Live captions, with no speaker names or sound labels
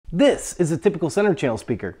This is a typical center channel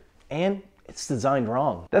speaker, and it's designed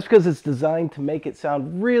wrong. That's because it's designed to make it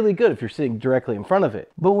sound really good if you're sitting directly in front of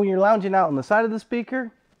it. But when you're lounging out on the side of the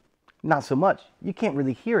speaker, not so much. You can't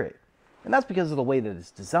really hear it. And that's because of the way that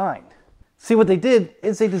it's designed. See, what they did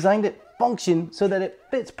is they designed it function so that it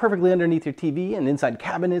fits perfectly underneath your TV and inside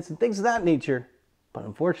cabinets and things of that nature. But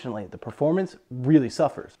unfortunately, the performance really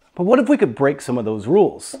suffers. But what if we could break some of those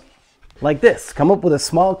rules? Like this, come up with a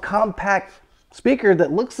small, compact speaker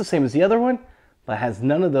that looks the same as the other one, but has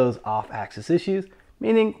none of those off-axis issues,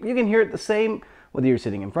 meaning you can hear it the same whether you're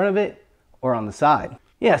sitting in front of it or on the side.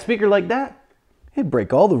 Yeah, a speaker like that, it'd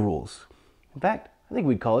break all the rules. In fact, I think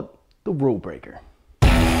we'd call it the rule breaker.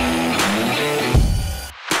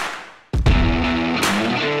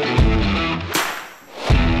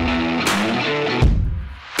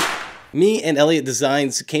 Me and Elliott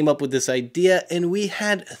Designs came up with this idea, and we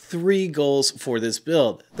had 3 goals for this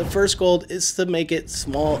build. The first goal is to make it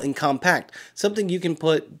small and compact, something you can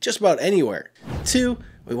put just about anywhere. 2,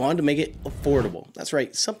 we wanted to make it affordable. That's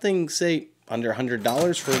right, something, say, under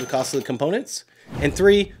 $100 for the cost of the components. And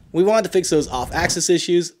 3, we wanted to fix those off-axis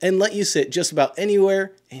issues and let you sit just about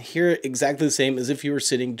anywhere and hear it exactly the same as if you were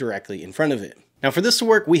sitting directly in front of it. Now for this to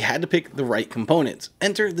work, we had to pick the right components.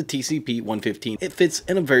 Enter the TCP-115. It fits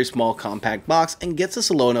in a very small compact box and gets us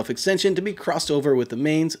a low enough extension to be crossed over with the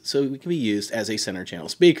mains so it can be used as a center channel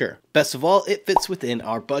speaker. Best of all, it fits within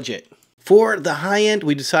our budget. For the high end,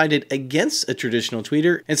 we decided against a traditional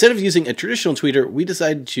tweeter. Instead of using a traditional tweeter, we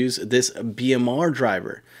decided to choose this BMR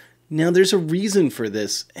driver. Now there's a reason for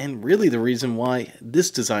this, and really the reason why this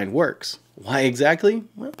design works. Why exactly?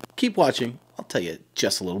 Well, keep watching. I'll tell you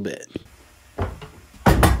just a little bit.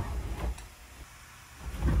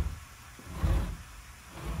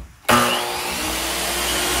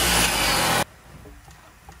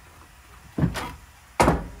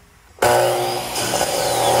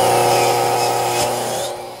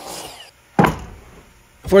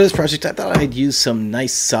 For this project, I thought I'd use some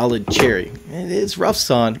nice solid cherry. It is rough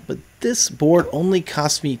sawn, but this board only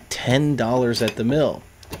cost me $10 at the mill.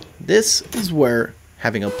 This is where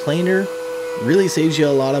having a planer really saves you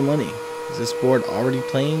a lot of money. Is this board already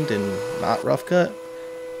planed and not rough cut?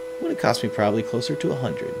 Would have cost me probably closer to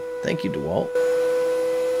 $100. Thank you, DeWalt.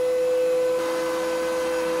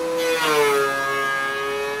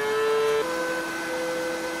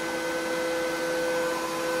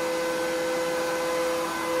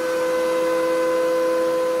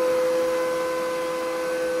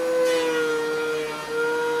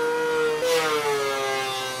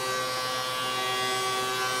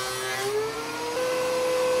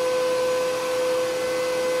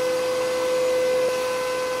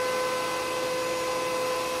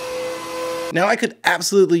 Now I could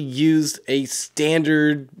absolutely use a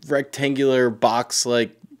standard rectangular box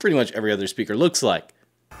like pretty much every other speaker looks like.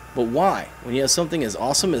 But why, when you have something as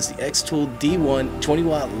awesome as the Xtool D1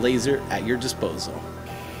 20-watt laser at your disposal?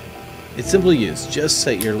 It's simple use. Just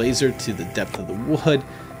set your laser to the depth of the wood,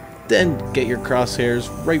 then get your crosshairs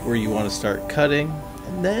right where you want to start cutting,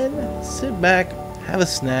 and then sit back, have a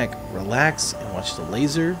snack, relax, and watch the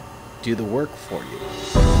laser do the work for you.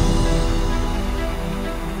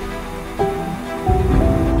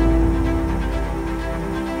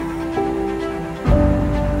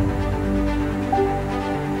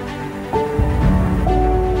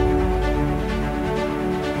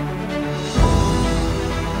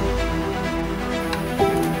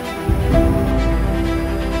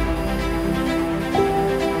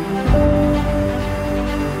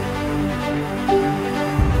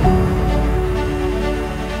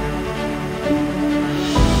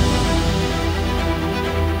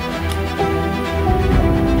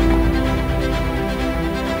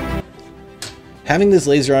 Having this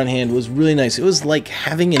laser on hand was really nice. It was like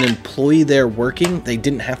having an employee there working they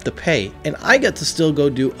didn't have to pay, and I got to still go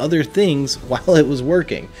do other things while it was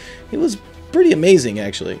working. It was pretty amazing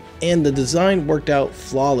actually, and the design worked out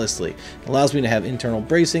flawlessly. It allows me to have internal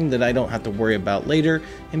bracing that I don't have to worry about later,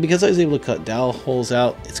 and because I was able to cut dowel holes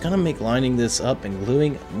out, it's going to make lining this up and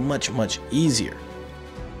gluing much easier.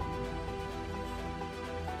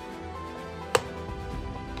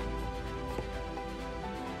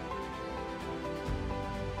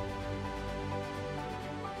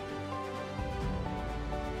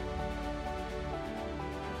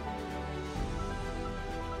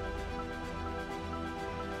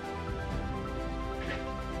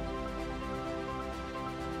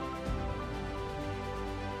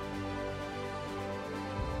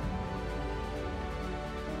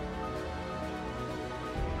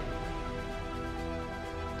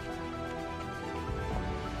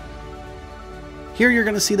 Here you're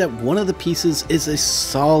going to see that one of the pieces is a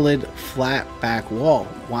solid flat back wall.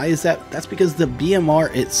 Why is that? That's because the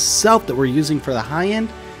BMR itself that we're using for the high end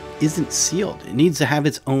isn't sealed. It needs to have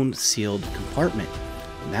its own sealed compartment,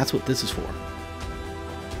 and that's what this is for.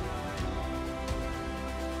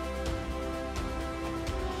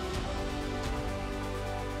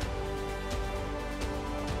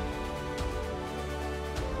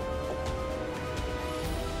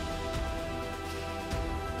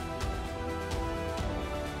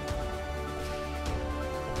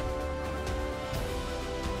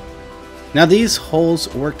 Now these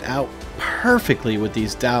holes worked out perfectly with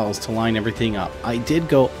these dowels to line everything up. I did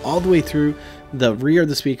go all the way through the rear of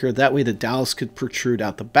the speaker, that way the dowels could protrude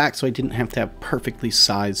out the back so I didn't have to have perfectly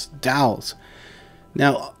sized dowels.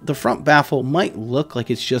 Now the front baffle might look like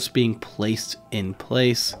it's just being placed in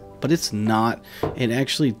place, but it's not. It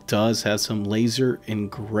actually does have some laser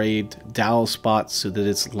engraved dowel spots so that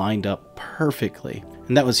it's lined up perfectly.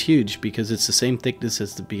 And that was huge because it's the same thickness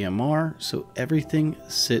as the BMR, so everything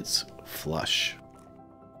sits flush.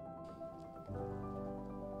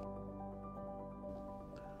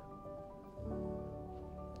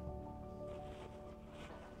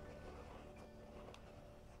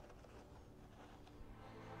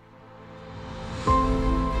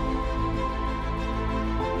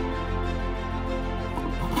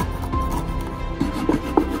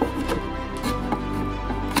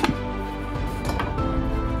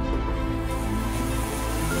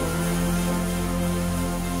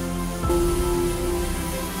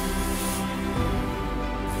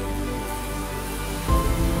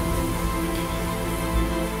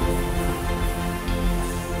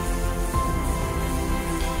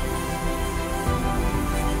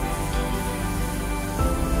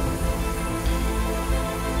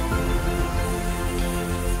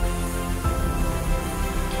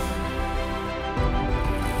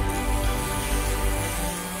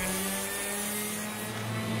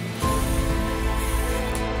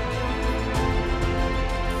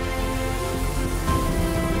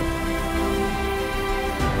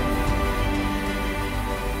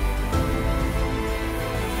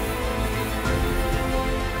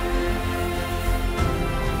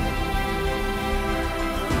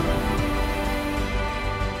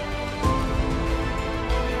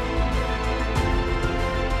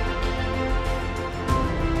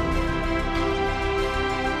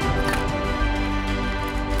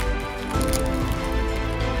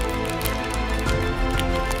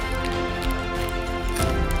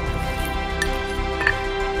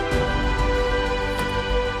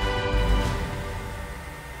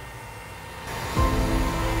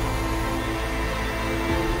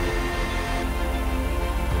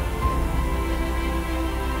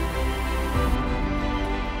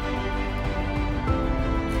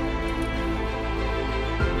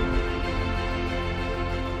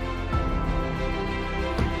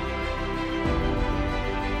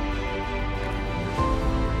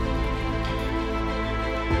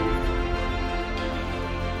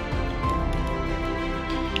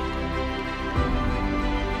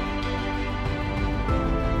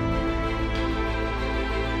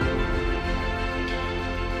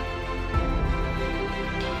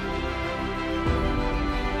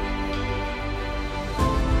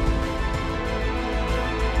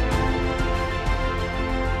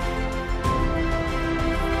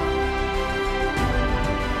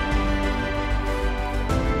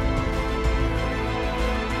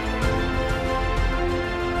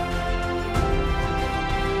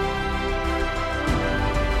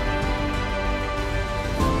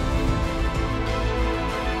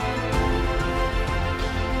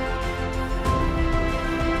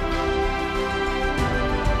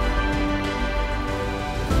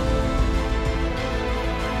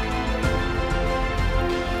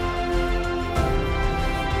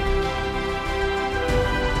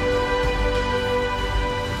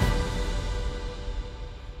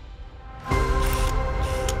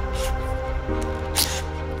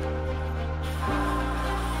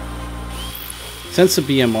 Since the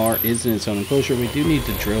BMR is in its own enclosure, we do need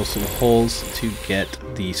to drill some holes to get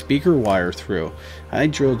the speaker wire through. I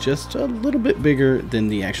drilled just a little bit bigger than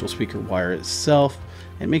the actual speaker wire itself,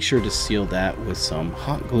 and make sure to seal that with some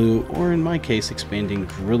hot glue, or in my case, expanding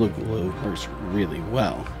Gorilla Glue works really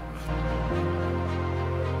well.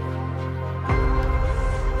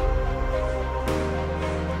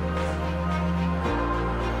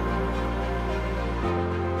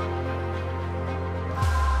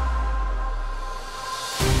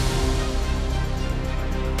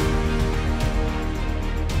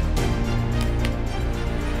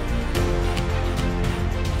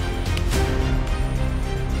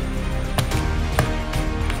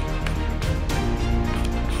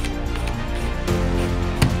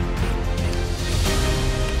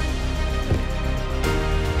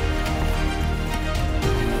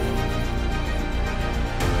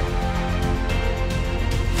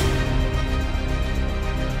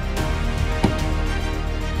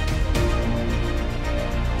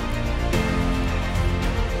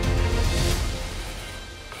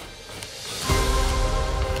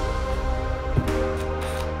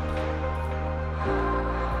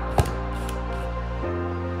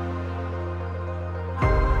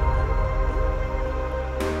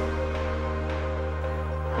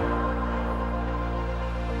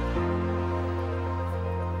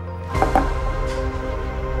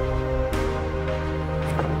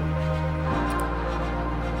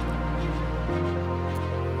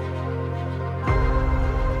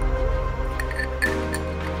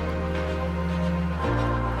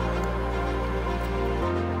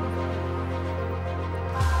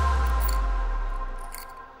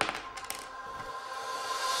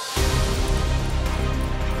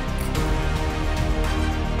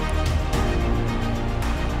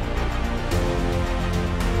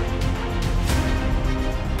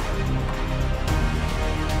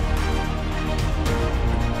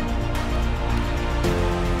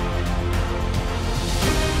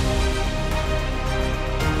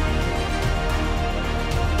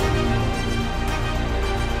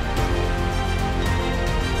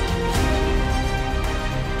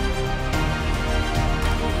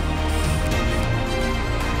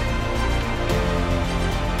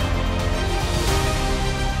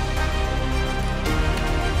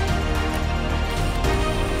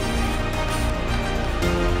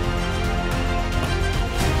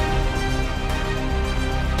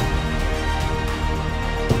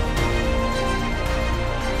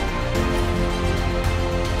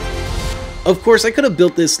 Of course, I could have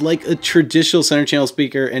built this like a traditional center channel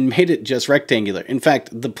speaker and made it just rectangular. In fact,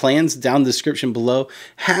 the plans down the description below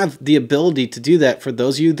have the ability to do that for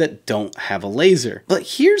those of you that don't have a laser. But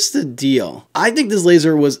here's the deal. I think this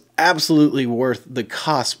laser was absolutely worth the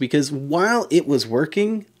cost because while it was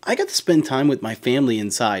working, I got to spend time with my family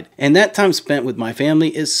inside. And that time spent with my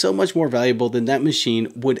family is so much more valuable than that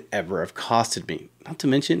machine would ever have costed me. Not to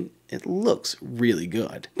mention, it looks really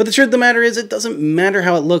good. But the truth of the matter is, it doesn't matter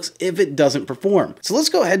how it looks if it doesn't perform. So let's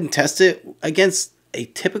go ahead and test it against a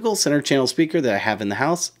typical center channel speaker that I have in the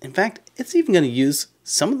house. In fact, it's even going to use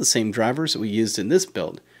some of the same drivers that we used in this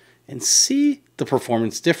build and see the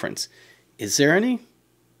performance difference. Is there any?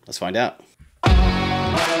 Let's find out.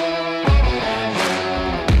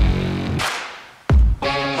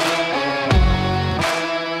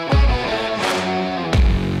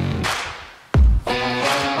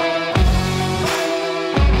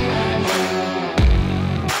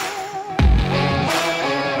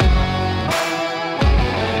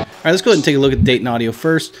 All right, let's go ahead and take a look at Dayton Audio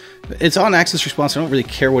first. It's on axis response. I don't really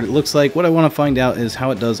care what it looks like. What I want to find out is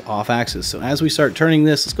how it does off axis. So as we start turning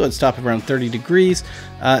this, let's go ahead and stop around 30 degrees.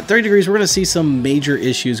 30 degrees, we're going to see some major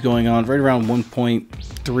issues going on right around 1.3,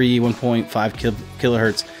 1.5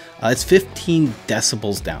 kilohertz. It's 15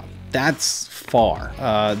 decibels down. That's far.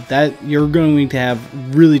 That you're going to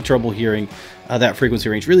have really trouble hearing that frequency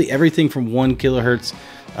range. Really everything from 1 kilohertz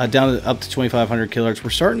down to up to 2500 kilohertz. We're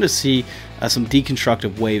starting to see some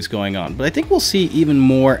deconstructive waves going on, but I think we'll see even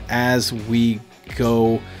more as we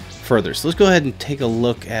go further. So let's go ahead and take a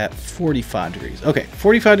look at 45 degrees. Okay,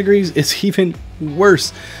 45 degrees is even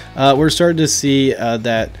worse. We're starting to see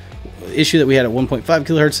that issue that we had at 1.5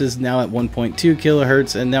 kilohertz is now at 1.2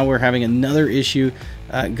 kilohertz, and now we're having another issue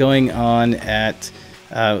going on at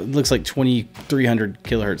looks like 2300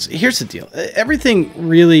 kilohertz. Here's the deal. Everything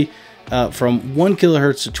really from 1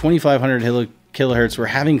 kilohertz to 2500 kilohertz, we're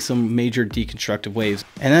having some major deconstructive waves.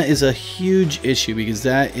 And that is a huge issue because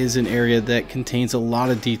that is an area that contains a lot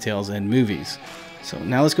of details in movies. So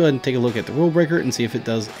now let's go ahead and take a look at the rule breaker and see if it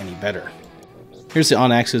does any better. Here's the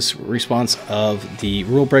on-axis response of the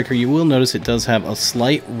rule breaker. You will notice it does have a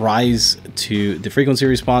slight rise to the frequency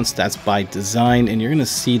response. That's by design, and you're going to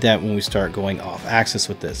see that when we start going off-axis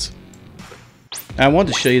with this. Now, I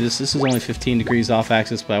wanted to show you this. This is only 15 degrees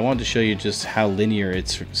off-axis, but I wanted to show you just how linear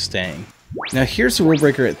it's staying. Now, here's the rule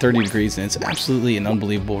breaker at 30 degrees, and it's absolutely an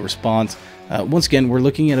unbelievable response. Once again, we're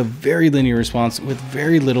looking at a very linear response with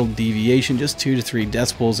very little deviation, just 2 to 3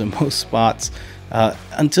 decibels in most spots.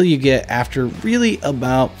 Until you get after really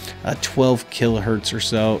about 12 kilohertz or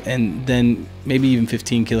so, and then maybe even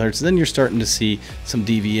 15 kilohertz, then you're starting to see some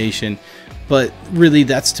deviation. But really,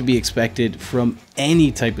 that's to be expected from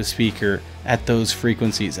any type of speaker at those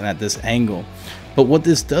frequencies and at this angle. But what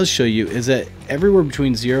this does show you is that everywhere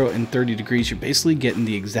between 0 and 30 degrees, you're basically getting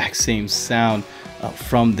the exact same sound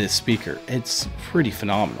from this speaker. It's pretty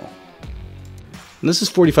phenomenal. And this is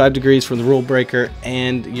 45 degrees from the rule breaker,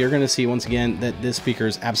 and you're going to see once again that this speaker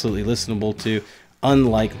is absolutely listenable to,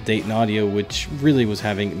 unlike Dayton Audio, which really was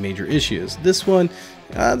having major issues. This one,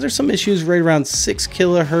 there's some issues right around 6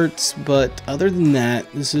 kilohertz, but other than that,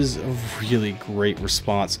 this is a really great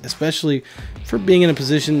response, especially for being in a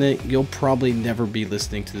position that you'll probably never be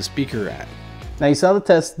listening to the speaker at. Now, you saw the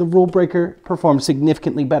test. The rule breaker performed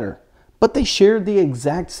significantly better, but they shared the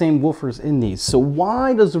exact same woofers in these. So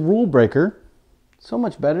why does the rule breaker so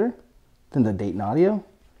much better than the Dayton Audio?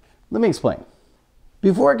 Let me explain.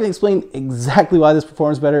 Before I can explain exactly why this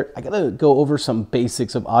performs better, I gotta go over some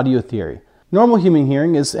basics of audio theory. Normal human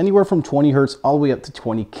hearing is anywhere from 20 hertz all the way up to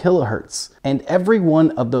 20 kilohertz. And every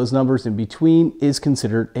one of those numbers in between is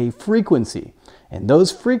considered a frequency. And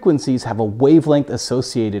those frequencies have a wavelength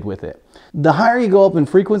associated with it. The higher you go up in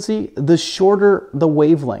frequency, the shorter the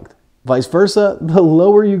wavelength. Vice versa, the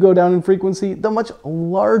lower you go down in frequency, the much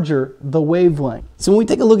larger the wavelength. So when we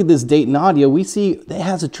take a look at this Dayton Audio, we see it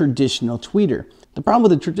has a traditional tweeter. The problem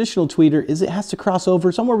with a traditional tweeter is it has to cross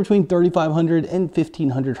over somewhere between 3500 and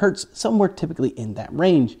 1500 hertz, somewhere typically in that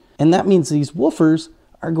range. And that means these woofers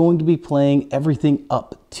are going to be playing everything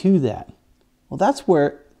up to that. Well, that's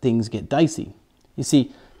where things get dicey. You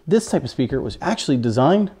see, this type of speaker was actually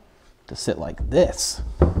designed to sit like this.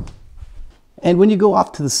 And when you go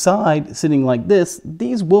off to the side, sitting like this,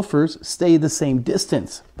 these woofers stay the same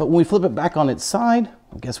distance. But when we flip it back on its side,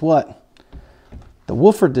 well, guess what? The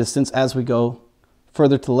woofer distance as we go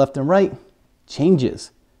further to the left and right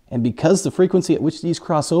changes. And because the frequency at which these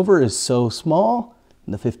cross over is so small,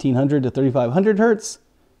 in the 1500 to 3500 hertz,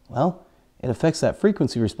 well, it affects that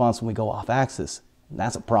frequency response when we go off axis. And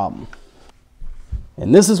that's a problem.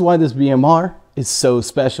 And this is why this BMR is so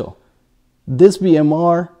special. This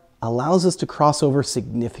BMR allows us to cross over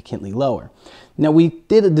significantly lower. Now we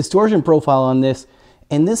did a distortion profile on this,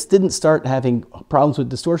 and this didn't start having problems with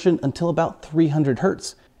distortion until about 300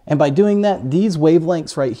 hertz. And by doing that, these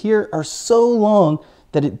wavelengths right here are so long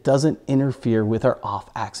that it doesn't interfere with our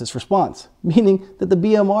off-axis response, meaning that the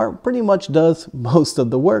BMR pretty much does most of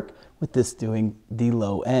the work, with this doing the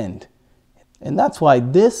low end. And that's why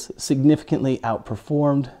this significantly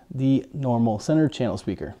outperformed the normal center channel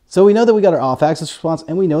speaker. So we know that we got our off-axis response,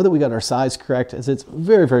 and we know that we got our size correct, as it's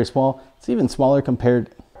very, very small. It's even smaller compared,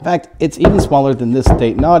 in fact, it's even smaller than this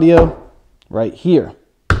Dayton Audio right here.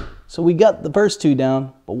 So we got the first two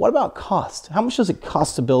down, but what about cost? How much does it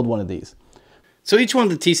cost to build one of these? So each one of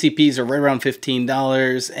the TCPs are right around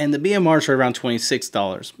 $15, and the BMRs are around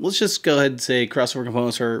 $26. Let's just go ahead and say crossover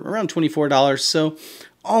components are around $24. So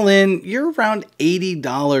all in, you're around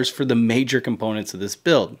 $80 for the major components of this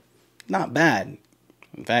build. Not bad.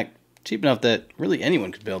 In fact, cheap enough that really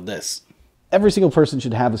anyone could build this. Every single person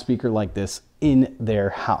should have a speaker like this in their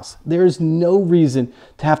house. There is no reason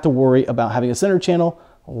to have to worry about having a center channel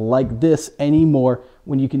like this anymore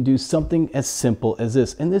when you can do something as simple as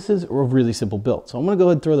this. And this is a really simple build. So I'm going to go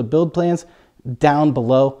ahead and throw the build plans down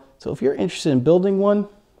below. So if you're interested in building one,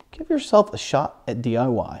 give yourself a shot at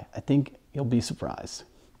DIY. I think you'll be surprised.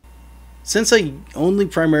 Since I only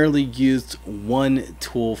primarily used one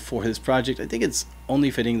tool for this project, I think it's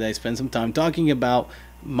only fitting that I spend some time talking about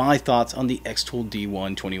my thoughts on the Xtool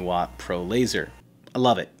D1 20 watt Pro laser. I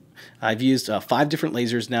love it. I've used 5 different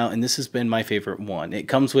lasers now, and this has been my favorite one. It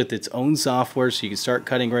comes with its own software, so you can start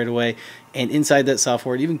cutting right away. And inside that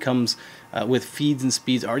software, it even comes with feeds and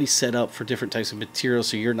speeds already set up for different types of materials,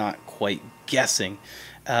 so you're not quite guessing.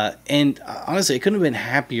 And honestly, I couldn't have been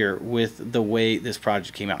happier with the way this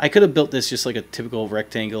project came out. I could have built this just like a typical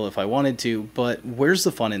rectangle if I wanted to, but where's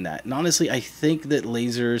the fun in that? And honestly, I think that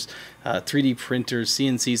lasers, 3D printers,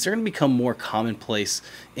 CNCs, they're going to become more commonplace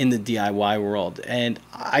in the DIY world, and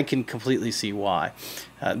I can completely see why.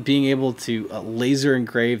 Being able to laser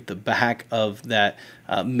engrave the back of that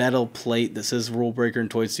metal plate that says Rule Breaker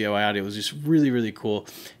and Toys DIY Audio was just really, really cool.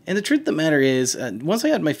 And the truth of the matter is, once I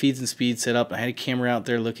had my feeds and speeds set up, I had a camera out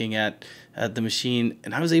there looking at the machine,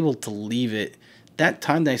 and I was able to leave it. That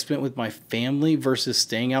time that I spent with my family versus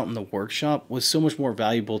staying out in the workshop was so much more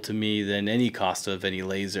valuable to me than any cost of any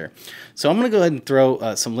laser. So I'm going to go ahead and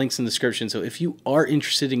throw some links in the description. So if you are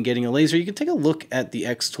interested in getting a laser, you can take a look at the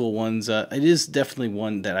Xtool ones. It is definitely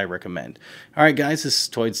one that I recommend. All right, guys, this is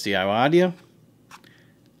Toys DIY Audio,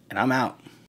 and I'm out.